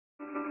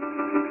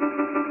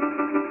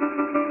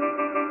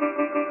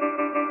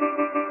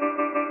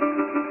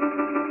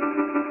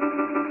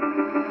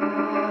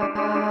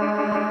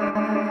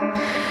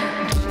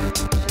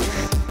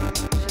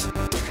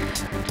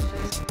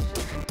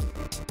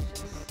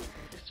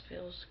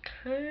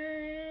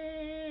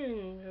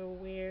Kinda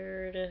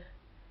weird.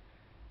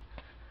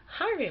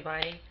 Hi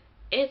everybody,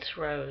 it's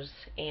Rose,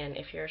 and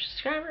if you're a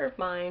subscriber of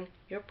mine,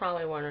 you're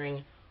probably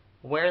wondering,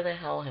 where the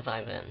hell have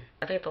I been?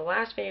 I think the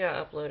last video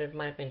I uploaded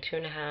might have been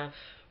 2.5,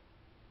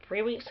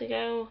 3 weeks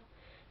ago,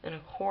 and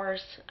of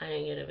course, I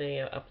didn't get a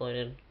video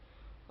uploaded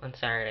on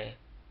Saturday,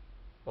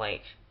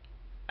 like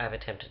I've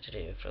attempted to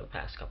do for the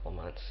past couple of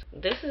months.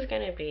 This is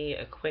gonna be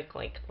a quick,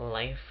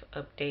 life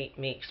update,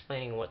 me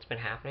explaining what's been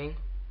happening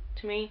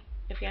to me,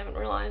 if you haven't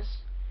realized.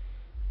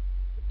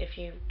 If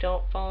you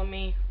don't follow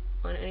me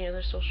on any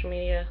other social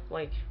media,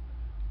 like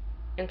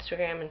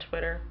Instagram and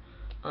Twitter,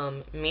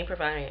 me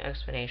providing an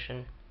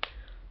explanation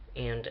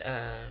and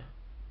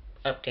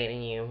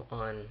updating you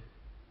on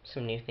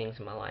some new things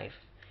in my life.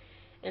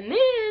 And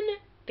then,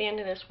 at the end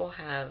of this, we'll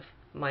have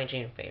my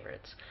June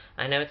favorites.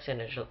 I know it's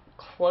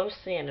close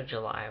to the end of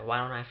July. Why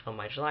don't I film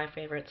my July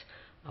favorites?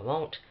 I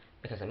won't,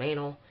 because I'm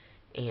anal.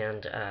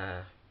 And,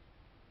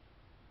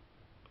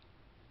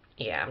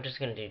 yeah, I'm just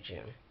going to do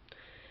June.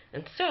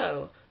 And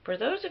so, for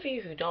those of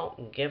you who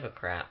don't give a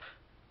crap,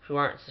 who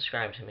aren't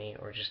subscribed to me,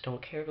 or just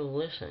don't care to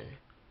listen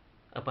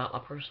about my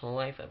personal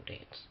life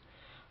updates,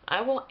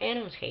 I will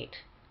annotate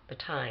the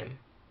time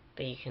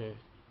that you can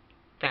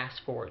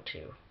fast forward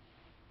to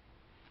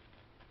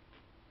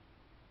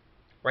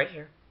right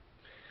here,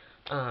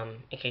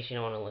 in case you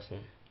don't want to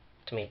listen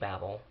to me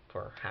babble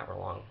for however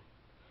long.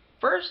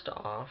 First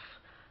off,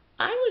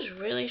 I was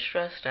really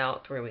stressed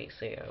out 3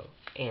 weeks ago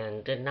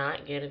and did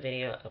not get a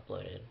video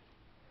uploaded.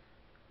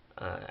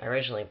 I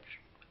originally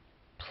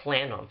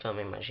planned on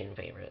filming my June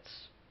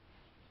favorites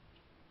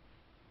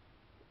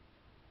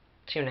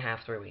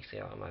 2.5, 3 weeks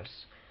ago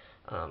almost.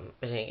 But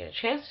I didn't get a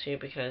chance to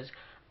because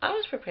I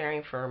was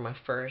preparing for my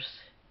first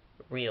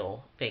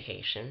real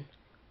vacation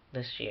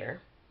this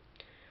year.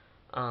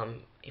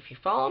 If you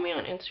follow me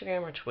on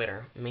Instagram or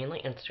Twitter,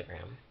 mainly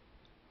Instagram,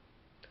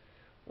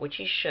 which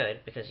you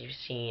should because you've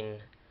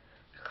seen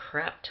a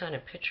crap ton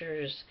of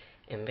pictures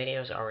and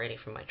videos already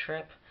from my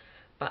trip,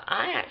 but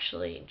I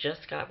actually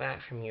just got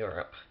back from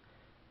Europe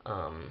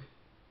a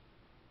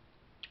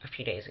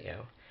few days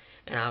ago,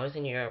 and I was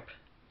in Europe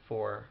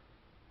for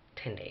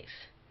 10 days.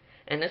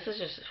 And this is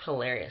just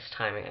hilarious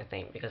timing, I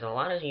think, because a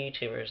lot of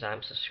YouTubers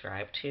I'm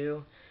subscribed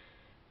to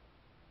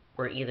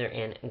were either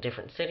in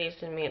different cities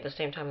than me at the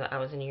same time that I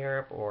was in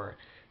Europe, or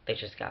they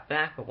just got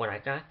back but when I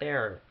got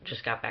there, or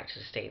just got back to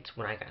the States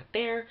when I got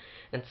there.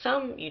 And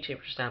some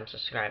YouTubers that I'm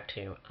subscribed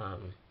to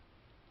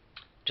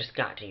just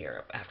got to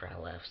Europe after I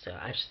left, so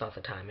I just thought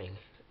the timing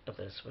of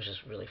this was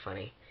just really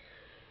funny.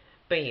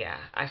 But yeah,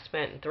 I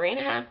spent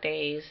 3.5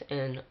 days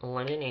in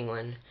London,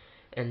 England,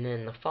 and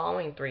then the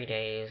following 3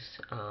 days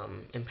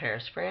in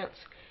Paris,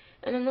 France,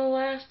 and then the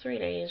last 3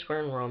 days were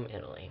in Rome,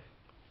 Italy.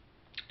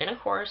 And of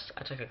course,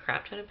 I took a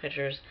crap ton of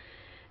pictures,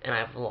 and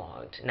I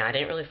vlogged. Now, I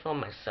didn't really film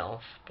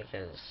myself,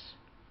 because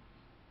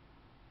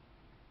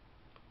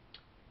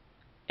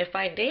if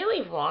I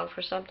daily vlog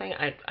for something,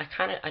 I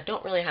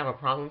don't really have a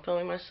problem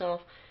filming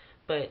myself,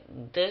 but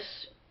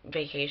this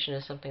vacation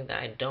is something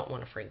that I don't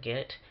want to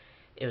forget.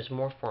 It was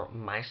more for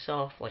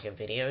myself, like a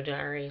video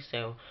diary,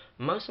 so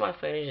most of my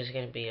footage is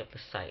going to be of the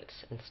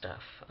sights and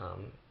stuff.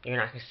 You're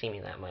not going to see me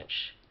that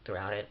much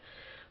throughout it,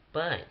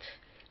 but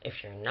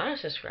if you're not a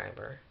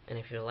subscriber, and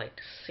if you'd like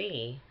to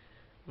see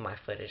my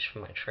footage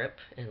from my trip,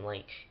 and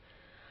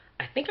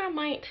I think I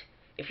might,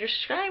 if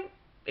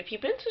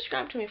you've been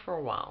subscribed to me for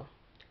a while,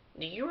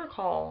 do you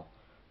recall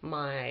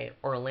my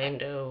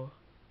Orlando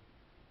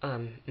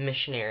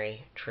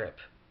missionary trip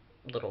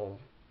little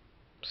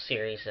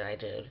series that I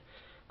did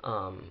a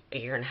 1.5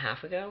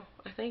 years ago,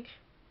 I think?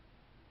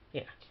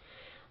 Yeah.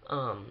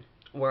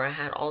 Where I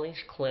had all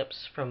these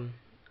clips from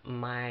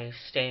my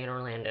stay in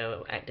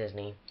Orlando at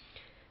Disney,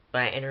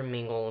 but I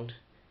intermingled,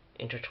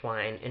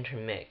 intertwined,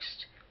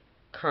 intermixed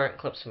current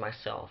clips of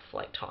myself,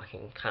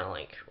 talking kind of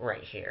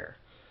right here,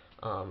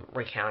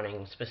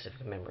 recounting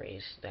specific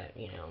memories that,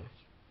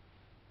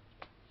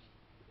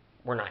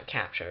 were not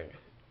captured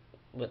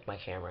with my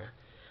camera.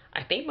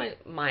 I think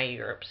my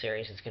Europe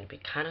series is going to be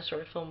kind of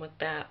sort of filmed with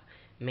that,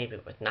 maybe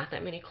with not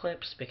that many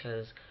clips,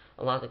 because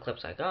a lot of the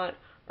clips I got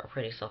are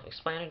pretty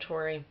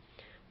self-explanatory.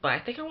 But I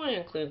think I want to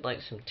include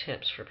some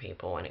tips for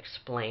people and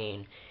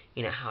explain,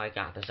 how I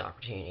got this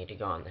opportunity to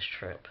go on this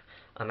trip.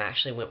 I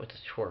actually went with the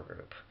tour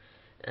group,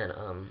 and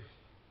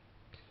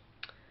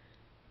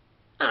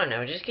I don't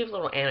know, just give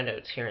little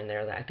anecdotes here and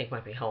there that I think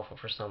might be helpful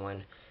for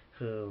someone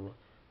who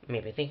may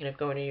be thinking of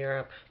going to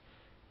Europe,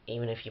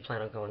 even if you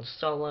plan on going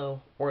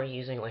solo or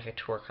using a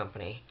tour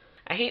company.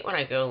 I hate when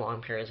I go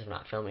long periods of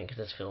not filming because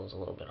this feels a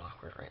little bit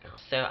awkward right now.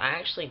 So I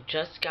actually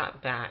just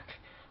got back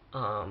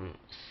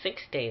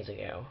 6 days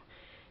ago,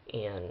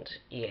 and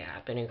yeah,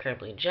 I've been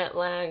incredibly jet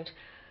lagged.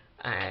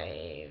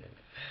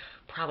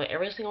 Probably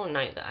every single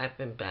night that I've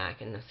been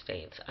back in the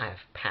States, I've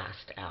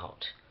passed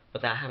out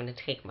without having to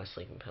take my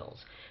sleeping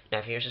pills. Now,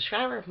 if you're a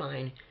subscriber of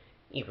mine,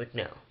 you would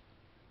know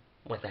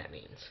what that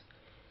means.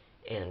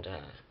 And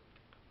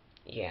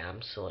yeah,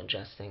 I'm still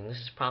adjusting. This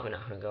is probably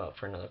not going to go up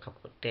for another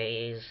couple of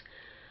days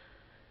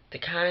to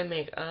kind of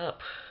make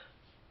up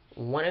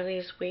one of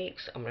these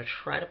weeks I'm going to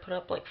try to put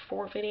up like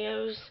 4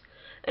 videos.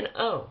 And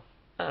oh,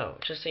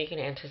 just so you can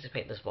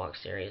anticipate this vlog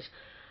series,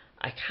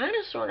 I kind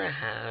of sort of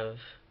have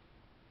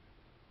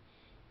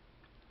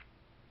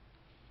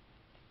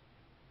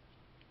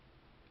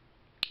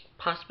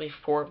possibly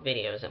 4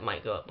 videos that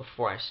might go up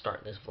before I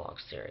start this vlog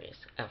series,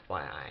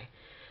 FYI.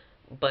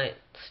 But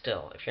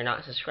still, if you're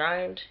not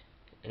subscribed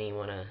and you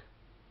want to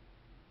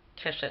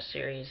catch that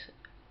series,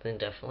 then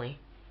definitely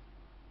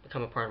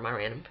become a part of my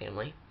random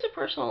family. It's a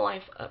personal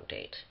life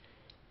update.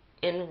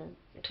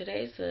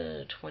 Today's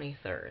the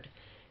 23rd.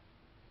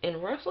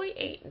 In roughly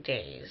 8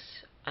 days,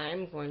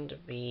 I'm going to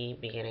be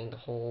beginning the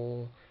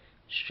whole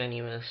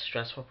strenuous,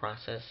 stressful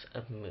process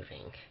of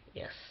moving.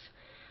 Yes,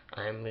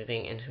 I'm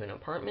moving into an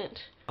apartment.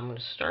 I'm going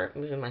to start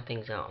moving my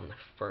things out on the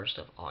 1st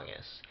of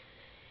August.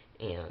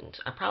 And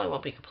I probably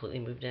won't be completely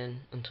moved in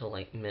until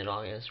like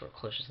mid-August or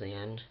closer to the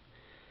end.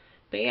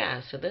 But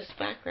yeah, so this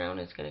background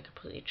is going to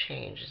completely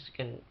change. It's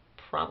going to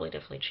probably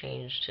definitely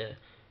change to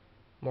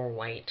more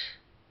white,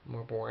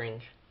 more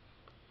boring.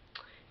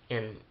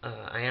 And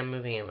I am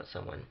moving in with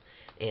someone.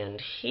 And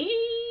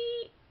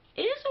he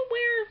is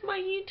aware of my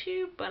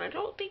YouTube, but I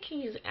don't think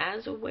he's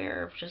as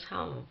aware of just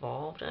how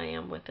involved I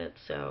am with it.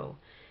 So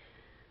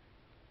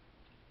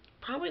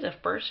probably the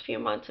first few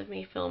months of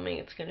me filming,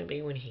 it's going to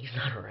be when he's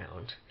not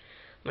around.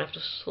 I'm going to have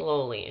to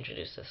slowly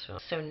introduce this film.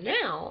 So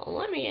now,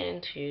 let me get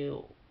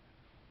into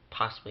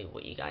possibly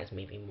what you guys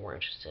may be more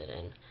interested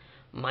in.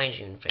 My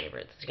June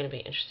favorites. It's going to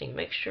be an interesting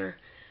mixture.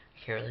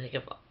 I can't really think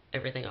of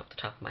everything off the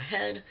top of my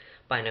head,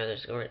 but I know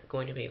there's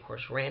going to be, of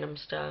course, random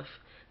stuff,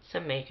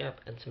 some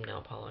makeup, and some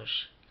nail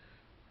polish.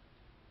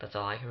 That's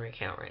all I can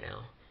recount right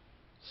now.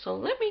 So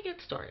let me get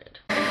started.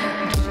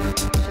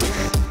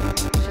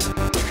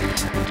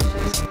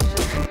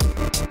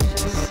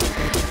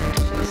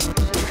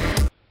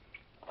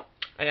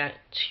 I got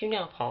 2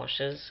 nail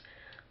polishes,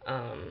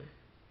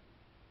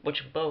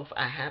 which both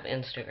I have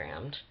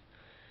Instagrammed.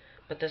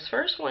 But this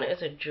first one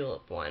is a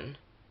julep one,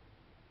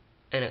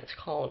 and it's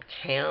called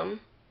Cam.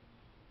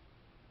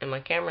 And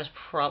my camera's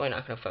probably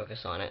not going to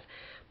focus on it,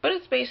 but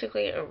it's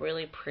basically a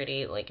really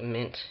pretty, like,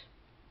 mint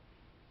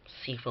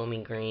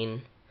seafoamy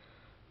green.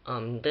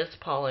 This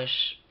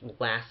polish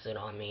lasted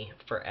on me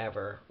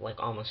forever, like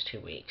almost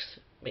 2 weeks.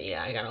 But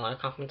yeah, I got a lot of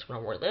compliments when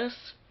I wore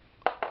this.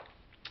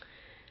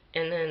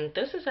 And then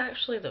this is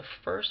actually the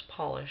first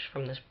polish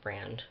from this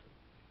brand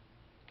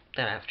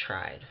that I've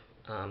tried,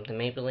 the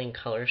Maybelline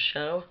Color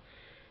Show.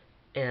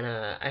 And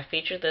I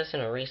featured this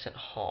in a recent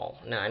haul.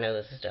 Now, I know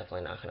this is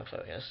definitely not going to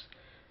focus,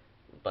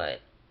 but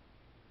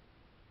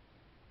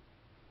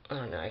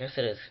oh no, I guess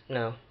it is.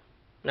 No,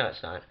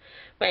 it's not.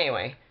 But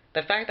anyway,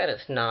 the fact that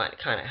it's not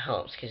kind of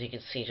helps, because you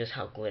can see just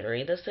how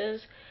glittery this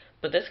is.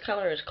 But this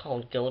color is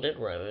called Gilded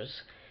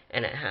Rose,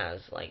 and it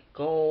has like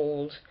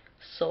gold,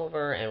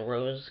 silver, and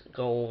rose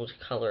gold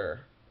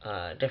color,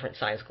 different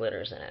size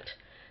glitters in it.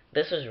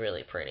 This is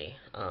really pretty.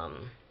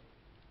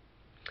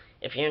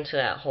 If you're into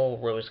that whole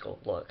rose gold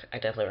look, I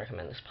definitely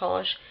recommend this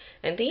polish.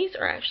 And these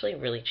are actually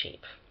really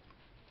cheap.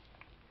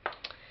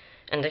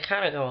 And to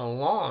kind of go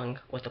along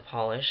with the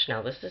polish,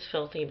 now this is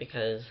filthy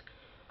because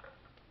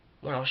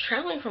when I was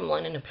traveling from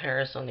London to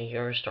Paris on the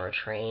Eurostar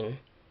train,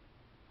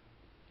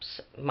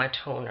 my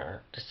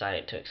toner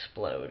decided to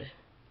explode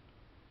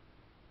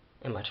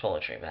in my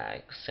toiletry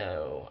bag.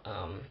 So,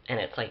 and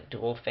it's like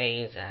dual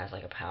phase, it has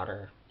like a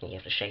powder, and you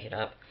have to shake it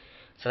up.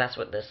 So that's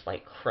what this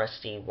like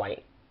crusty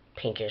white,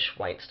 pinkish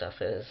white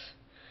stuff is.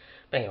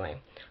 But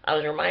anyway, I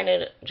was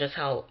reminded just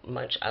how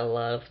much I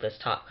love this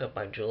top coat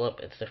by Julep.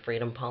 It's the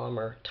Freedom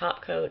Polymer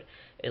top coat.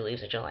 It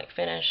leaves a gel-like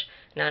finish.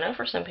 Now I know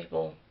for some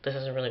people this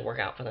doesn't really work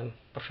out for them,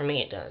 but for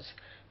me it does.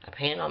 I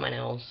paint it on my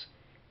nails,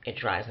 it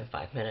dries in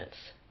 5 minutes,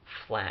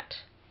 flat.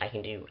 I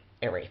can do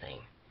everything.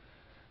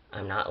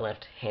 I'm not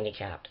left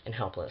handicapped and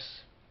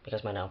helpless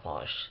because my nail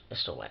polish is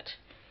still wet.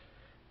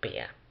 But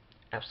yeah,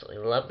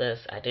 absolutely love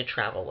this. I did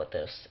travel with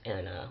this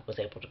and was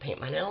able to paint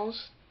my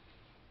nails.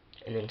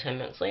 And then 10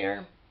 minutes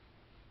later,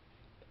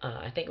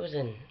 I think it was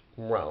in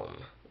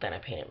Rome that I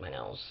painted my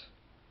nails.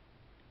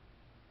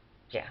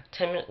 Yeah,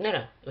 10 minutes, no,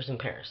 it was in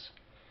Paris.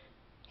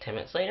 10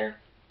 minutes later,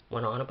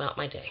 went on about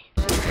my day.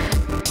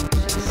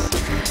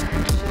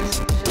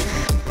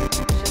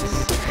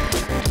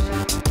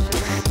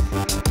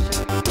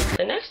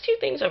 The next 2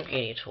 things are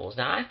beauty tools.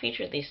 Now, I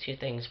featured these 2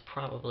 things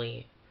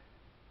probably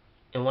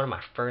in one of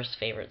my first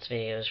favorites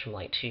videos from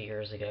like 2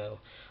 years ago,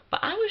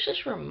 but I was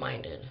just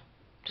reminded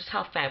just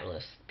how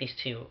fabulous these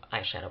 2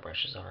 eyeshadow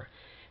brushes are.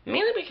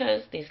 Mainly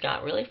because these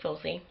got really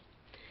filthy,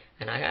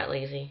 and I got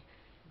lazy,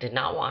 did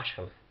not wash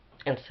them,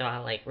 and so I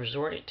like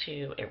resorted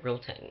to a Real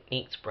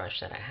Techniques brush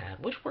that I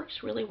had, which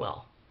works really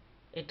well.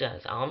 It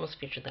does. I almost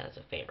featured that as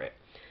a favorite.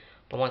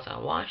 But once I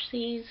wash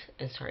these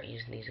and start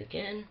using these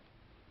again,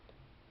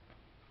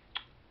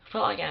 I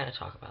felt like I had to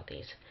talk about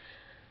these.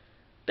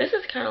 This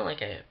is kind of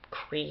like a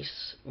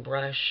crease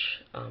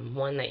brush,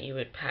 one that you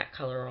would pack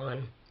color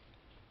on.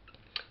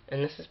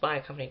 And this is by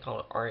a company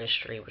called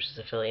Artistry, which is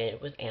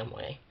affiliated with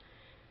Amway.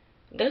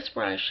 This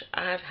brush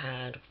I've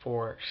had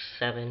for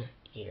 7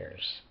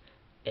 years.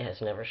 It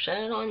has never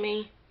shedded on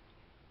me.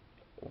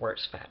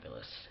 Works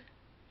fabulous.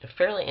 And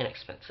fairly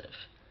inexpensive.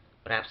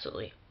 But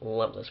absolutely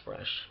love this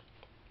brush.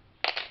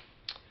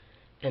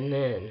 And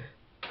then,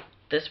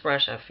 this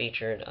brush I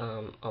featured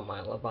on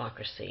my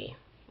Lovocracy,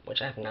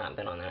 which I've not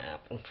been on that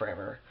app in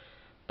forever,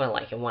 but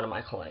like in one of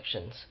my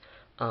collections.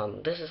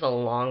 This is a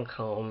long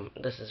comb.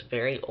 This is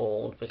very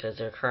old because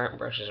their current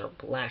brushes are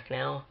black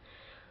now.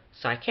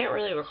 So I can't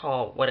really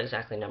recall what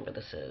exactly number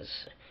this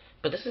is.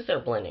 But this is their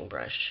blending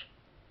brush.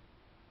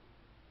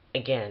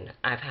 Again,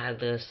 I've had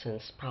this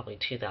since probably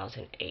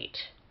 2008.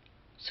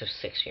 So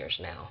 6 years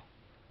now.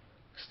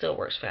 Still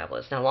works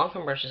fabulous. Now, long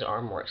comb brushes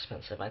are more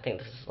expensive. I think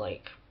this is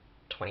like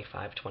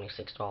 $25,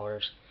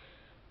 $26.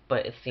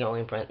 But it's the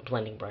only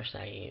blending brush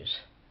that I use.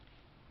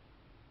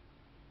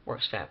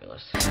 Works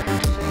fabulous.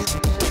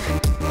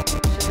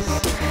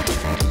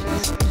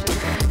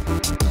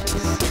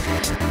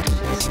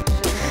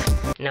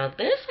 Now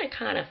this I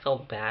kind of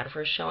feel bad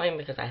for showing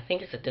because I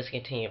think it's a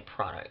discontinued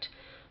product.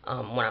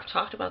 When I've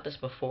talked about this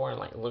before and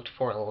like looked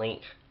for a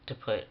link to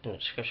put in the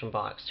description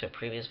box to a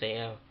previous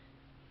video,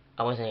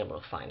 I wasn't able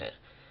to find it.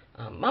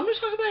 But I'm going to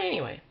talk about it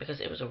anyway because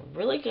it was a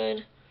really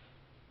good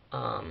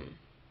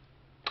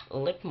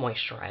lip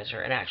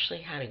moisturizer. It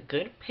actually had a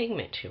good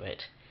pigment to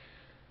it,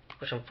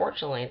 which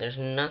unfortunately there's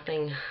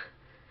nothing.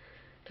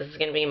 This is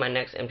going to be my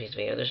next empties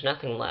video. There's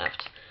nothing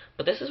left.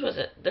 But this was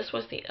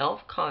the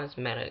e.l.f.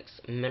 Cosmetics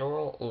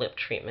Mineral Lip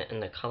Treatment in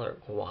the color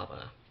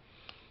Guava.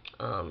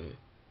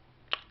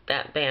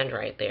 That band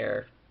right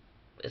there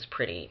is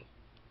pretty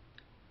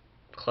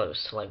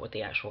close to like what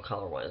the actual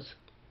color was.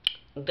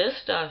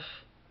 This stuff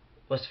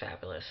was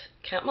fabulous.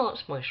 Kept my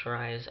lips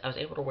moisturized. I was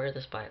able to wear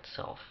this by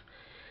itself.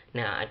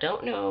 Now, I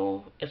don't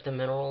know if the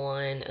mineral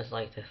line is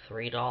like the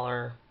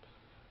 $3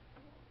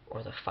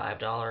 or the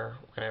 $5,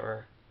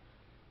 whatever.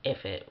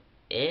 If it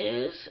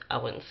is, I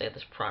wouldn't say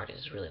this product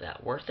is really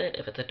that worth it.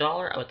 If it's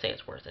 $1, I would say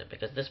it's worth it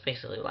because this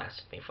basically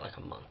lasted me for like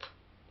a month,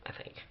 I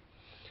think.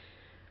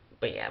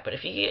 But yeah, but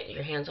if you get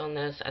your hands on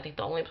this, I think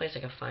the only place I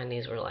could find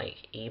these were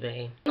like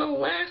eBay. The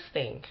last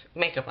thing,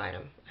 makeup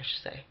item, I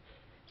should say,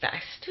 that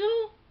I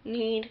still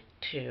need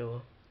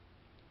to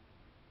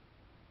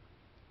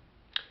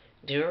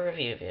do a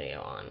review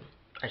video on.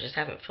 I just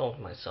haven't filmed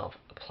myself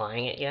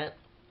applying it yet.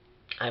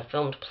 I've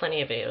filmed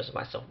plenty of videos of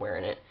myself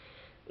wearing it.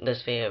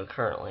 This video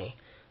currently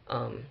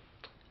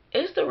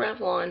is the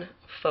Revlon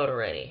Photo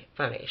Ready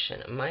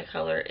foundation. My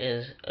color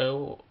is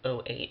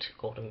 008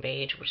 Golden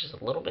Beige, which is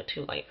a little bit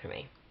too light for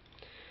me,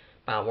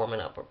 by warming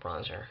up with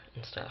bronzer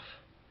and stuff.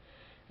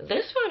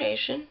 This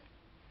foundation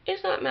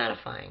is not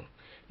mattifying.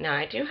 Now,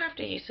 I do have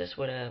to use this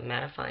with a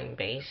mattifying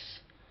base.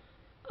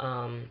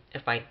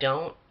 If I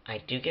don't, I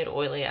do get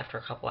oily after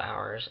a couple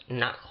hours.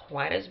 Not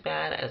quite as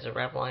bad as the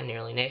Revlon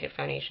Nearly Naked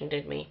foundation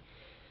did me,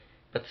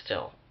 but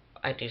still,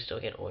 I do still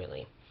get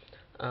oily.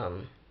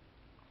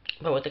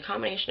 But with the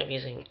combination of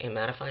using a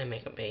mattifying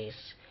makeup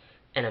base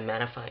and a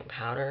mattifying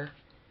powder,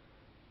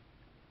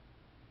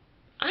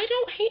 I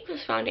don't hate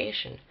this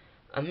foundation.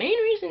 A main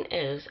reason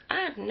is I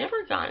have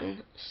never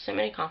gotten so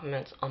many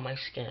compliments on my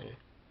skin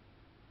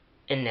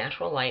in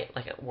natural light,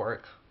 like at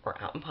work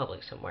or out in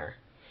public somewhere,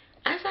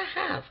 as I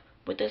have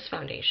with this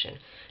foundation.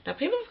 Now,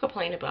 people have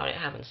complained about it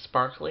having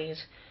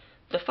sparklies.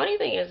 The funny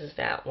thing is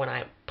that when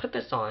I put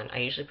this on, I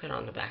usually put it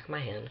on the back of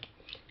my hand,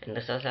 and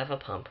this does have a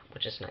pump,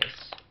 which is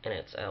nice, and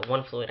it's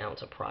 1 fluid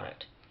ounce of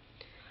product.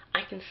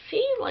 I can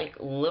see like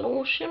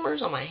little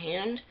shimmers on my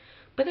hand,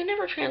 but they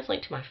never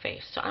translate to my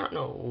face, so I don't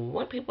know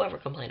what people ever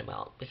complain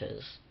about,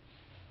 because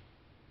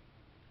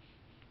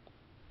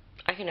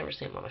I can never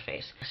see them on my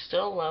face. I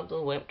still love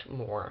the whipped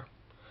more.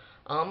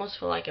 I almost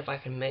feel like if I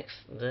can mix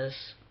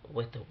this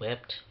with the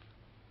whipped,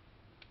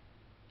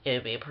 it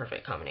would be a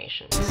perfect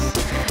combination.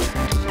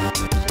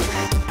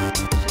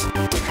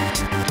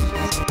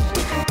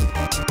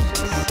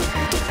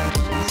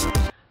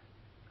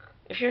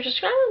 If you're a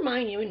subscriber of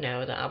mine, you would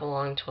know that I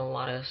belong to a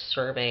lot of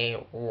survey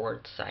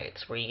reward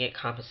sites where you get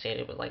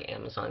compensated with like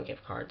Amazon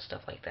gift cards,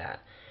 stuff like that.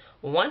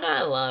 One that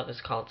I love is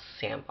called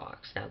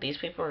Sandbox. Now, these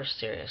people are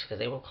serious because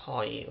they will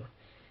call you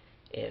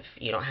if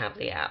you don't have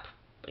the app,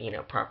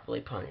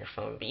 properly put on your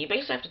phone. But you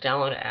basically have to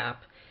download an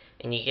app,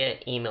 and you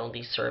get emailed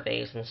these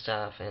surveys and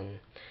stuff, and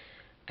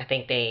I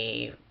think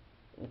they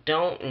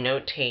don't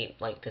notate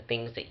like the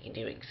things that you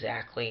do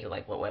exactly,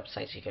 like what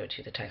websites you go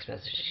to, the text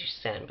messages you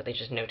send, but they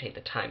just notate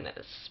the time that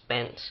is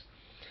spent.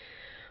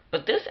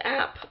 But this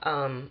app,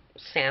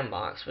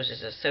 Sandbox, which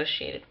is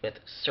associated with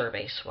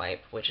Survey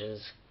Swipe, which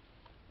is,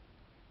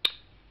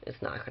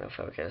 it's not going to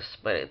focus,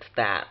 but it's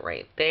that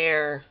right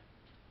there.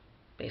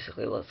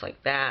 Basically looks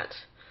like that.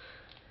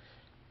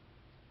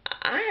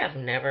 I have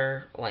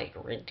never like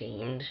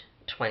redeemed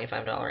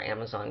 $25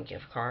 Amazon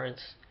gift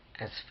cards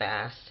as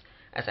fast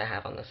as I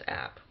have on this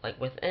app.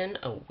 Like within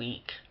a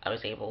week, I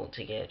was able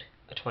to get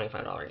a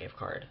 $25 gift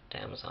card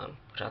to Amazon,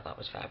 which I thought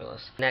was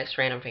fabulous. Next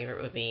random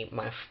favorite would be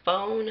my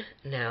phone.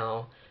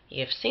 Now,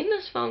 you've seen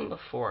this phone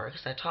before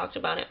because I talked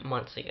about it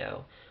months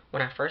ago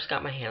when I first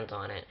got my hands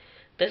on it.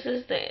 This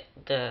is the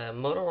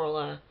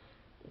Motorola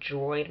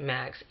Droid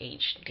Max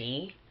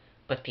HD,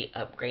 but the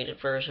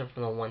upgraded version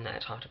from the one that I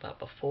talked about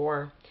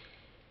before.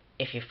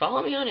 If you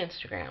follow me on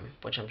Instagram,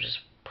 which I'm just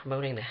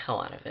promoting the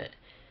hell out of it,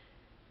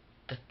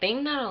 the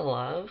thing that I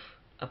love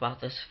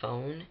about this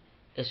phone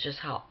is just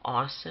how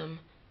awesome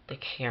the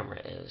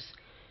camera is.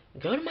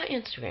 Go to my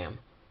Instagram,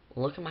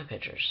 look at my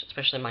pictures,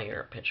 especially my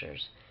Europe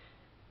pictures.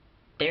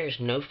 There's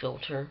no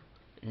filter,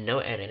 no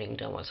editing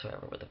done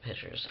whatsoever with the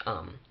pictures.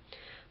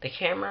 The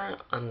camera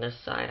on this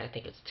side, I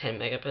think it's 10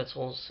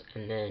 megapixels,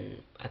 and then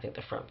I think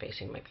the front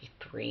facing might be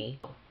 3.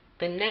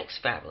 The next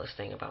fabulous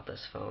thing about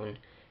this phone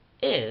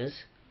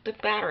is the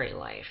battery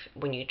life.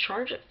 When you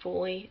charge it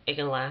fully, it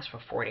can last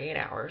for 48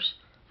 hours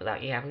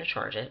without you having to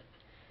charge it.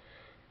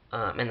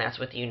 And that's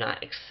with you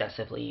not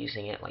excessively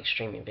using it, like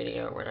streaming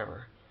video or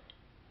whatever.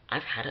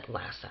 I've had it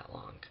last that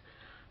long.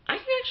 I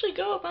can actually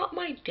go about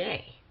my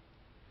day,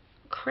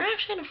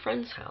 crash at a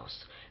friend's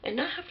house, and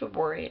not have to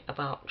worry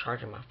about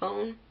charging my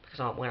phone,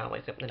 because when I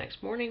wake up the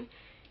next morning,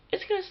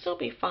 it's going to still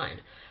be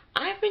fine.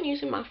 I've been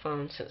using my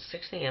phone since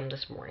 6 a.m.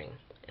 this morning,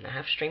 and I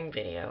have streamed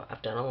video.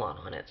 I've done a lot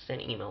on it,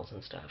 sent emails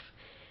and stuff.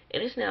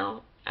 It is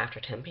now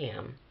after 10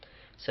 p.m.,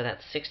 so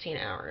that's 16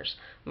 hours.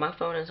 My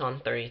phone is on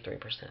 33%.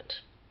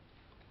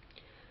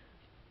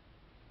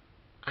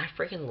 I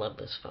freaking love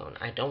this phone.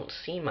 I don't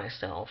see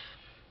myself,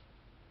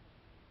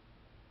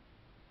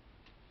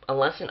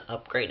 unless an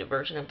upgraded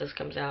version of this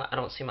comes out, I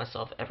don't see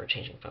myself ever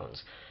changing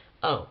phones.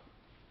 Oh,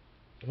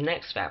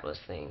 next fabulous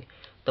thing.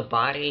 The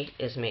body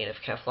is made of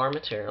Kevlar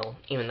material,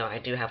 even though I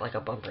do have like a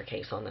bumper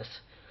case on this.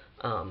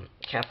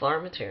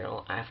 Kevlar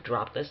material. I've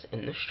dropped this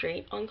in the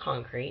street on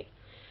concrete.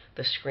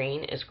 The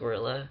screen is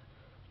Gorilla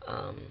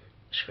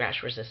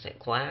scratch resistant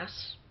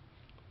glass.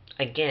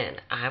 Again,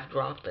 I've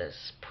dropped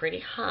this pretty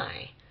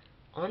high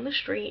on the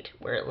street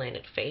where it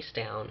landed face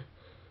down.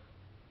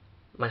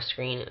 My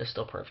screen is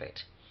still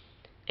perfect.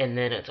 And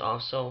then it's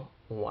also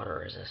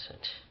water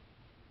resistant.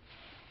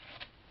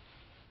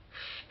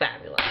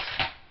 Fabulous.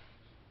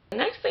 The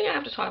next thing I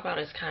have to talk about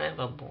is kind of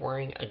a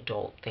boring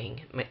adult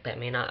thing that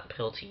may not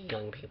appeal to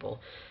young people.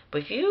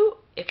 But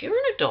if you're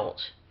an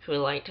adult who would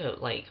like to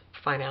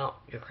find out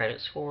your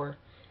credit score,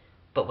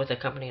 but with a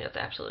company that's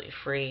absolutely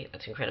free,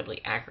 that's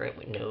incredibly accurate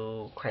with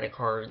no credit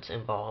cards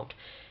involved,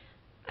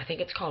 I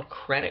think it's called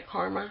Credit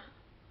Karma.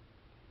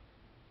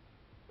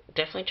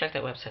 Definitely check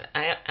that website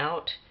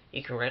out.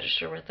 You can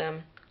register with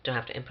them. Don't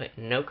have to input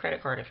no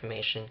credit card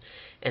information,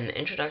 and the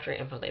introductory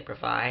info they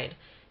provide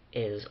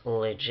is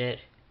legit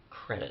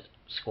credit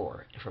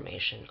score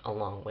information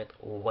along with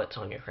what's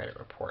on your credit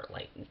report,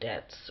 like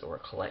debts or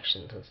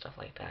collections and stuff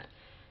like that.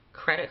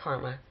 Credit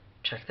Karma,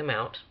 check them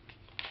out.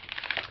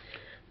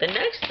 The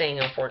next thing,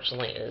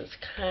 unfortunately, is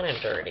kind of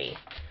dirty,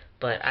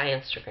 but I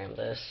Instagrammed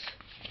this.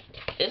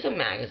 Is a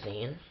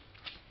magazine,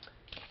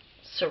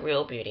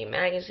 Surreal Beauty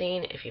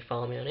magazine. If you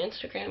follow me on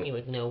Instagram, you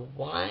would know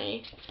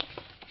why.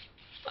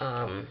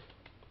 A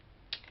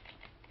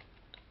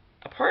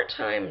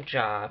part-time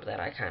job that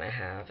I kind of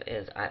have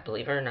is,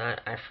 believe it or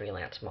not, I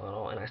freelance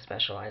model and I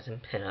specialize in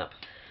pinup.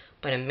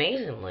 But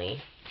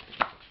amazingly,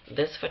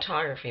 this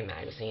photography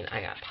magazine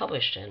I got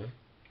published in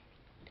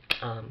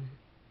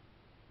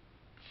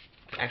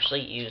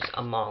actually used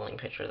a modeling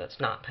picture that's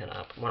not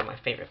pinup, one of my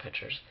favorite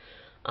pictures.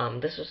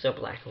 This was the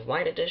black and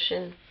white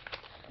edition,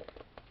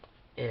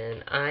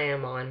 and I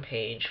am on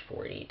page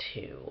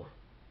 42.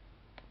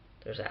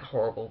 There's that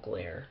horrible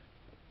glare.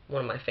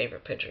 One of my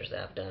favorite pictures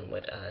that I've done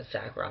with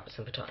Zach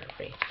Robinson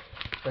Photography.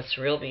 But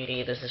Surreal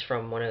Beauty, this is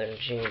from one of their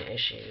June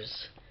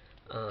issues.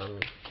 I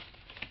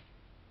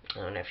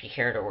don't know if you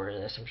care to order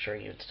this, I'm sure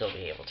you'd still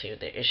be able to.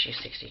 The issue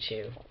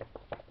 62.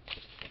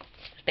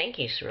 Thank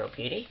you, Surreal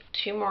Beauty.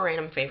 2 more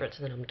random favorites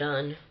and then I'm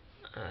done.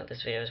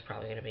 This video is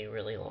probably going to be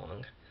really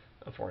long,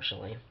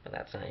 unfortunately, but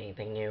that's not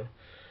anything new.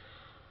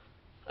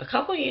 A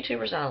couple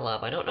YouTubers I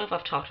love, I don't know if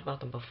I've talked about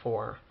them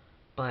before,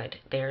 but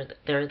they're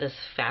this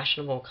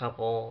fashionable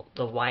couple.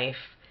 The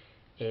wife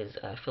is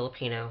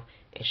Filipino,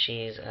 and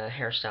she's a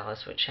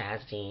hairstylist with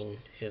Chaz Dean,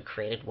 who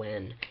created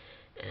Win.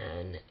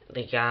 And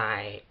the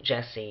guy,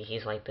 Jesse,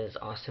 he's like this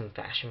awesome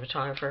fashion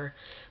photographer.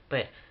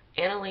 But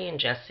Annalie and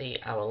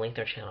Jesse, I will link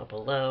their channel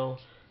below.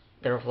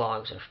 Their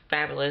vlogs are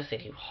fabulous. They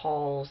do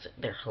hauls.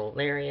 They're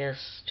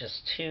hilarious.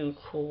 Just 2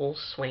 cool,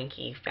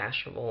 swanky,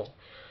 fashionable.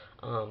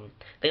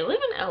 They live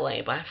in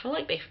LA, but I feel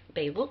like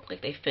they look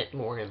like they fit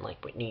more in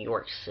like New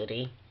York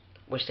City,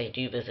 which they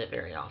do visit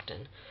very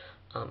often.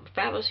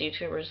 Fabulous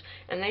YouTubers,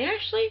 and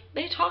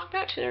they talk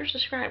back to their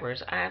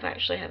subscribers. I have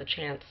actually had the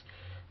chance,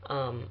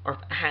 or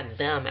had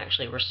them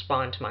actually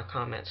respond to my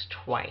comments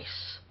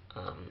twice.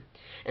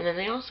 And then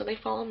they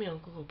follow me on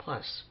Google+,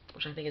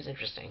 which I think is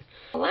interesting.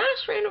 The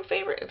last random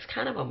favorite, it's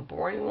kind of a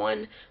boring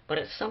one, but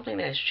it's something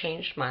that has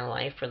changed my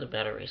life for the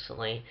better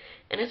recently,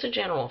 and it's a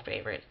general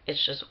favorite.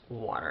 It's just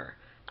water.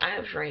 I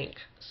have drank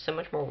so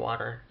much more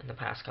water in the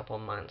past couple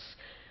of months,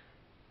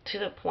 to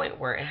the point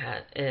where it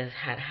had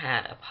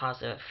a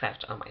positive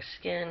effect on my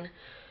skin.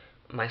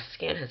 My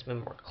skin has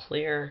been more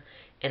clear,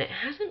 and it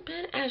hasn't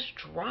been as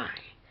dry.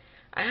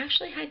 I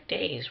actually had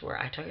days where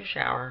I took a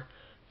shower,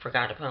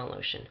 forgot to put on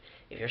lotion.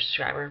 If you're a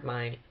subscriber of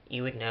mine,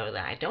 you would know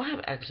that I don't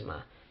have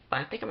eczema, but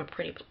I think I'm a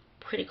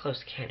pretty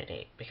close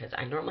candidate because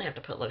I normally have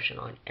to put lotion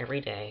on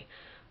every day,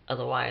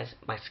 otherwise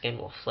my skin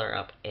will flare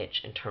up,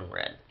 itch, and turn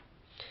red.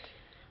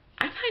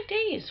 I've had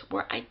days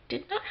where I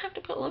did not have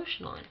to put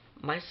lotion on.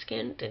 My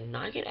skin did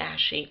not get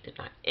ashy, did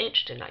not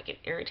itch, did not get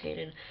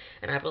irritated,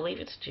 and I believe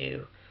it's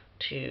due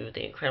to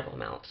the incredible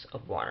amounts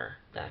of water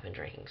that I've been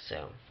drinking.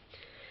 So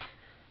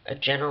a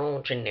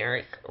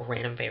generic,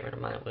 random favorite of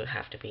mine would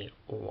have to be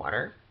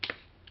water.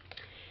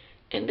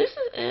 And this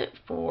is it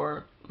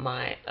for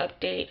my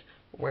update.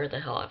 Where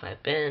the hell have I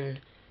been?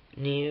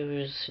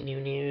 New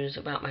news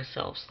about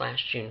myself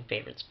 / June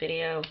favorites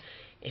video.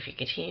 If you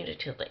continue to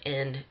till the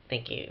end,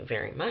 thank you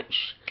very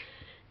much.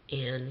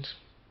 And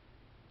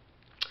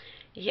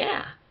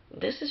yeah,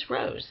 this is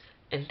Rose,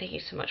 and thank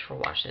you so much for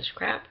watching this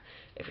crap.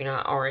 If you're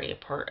not already a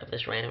part of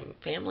this random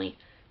family,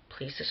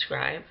 please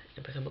subscribe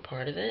and become a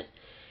part of it.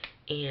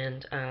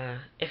 And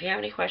if you have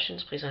any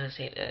questions, please don't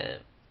hesitate to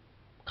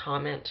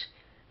comment.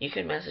 You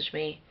can message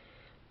me,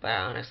 but I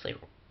honestly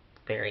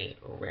very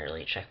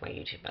rarely check my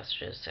YouTube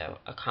messages, so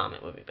a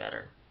comment would be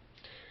better.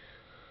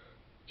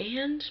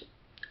 And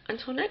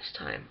until next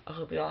time, I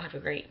hope you all have a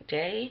great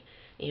day.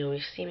 You will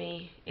see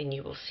me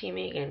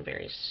again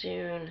very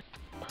soon.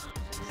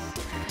 Bye.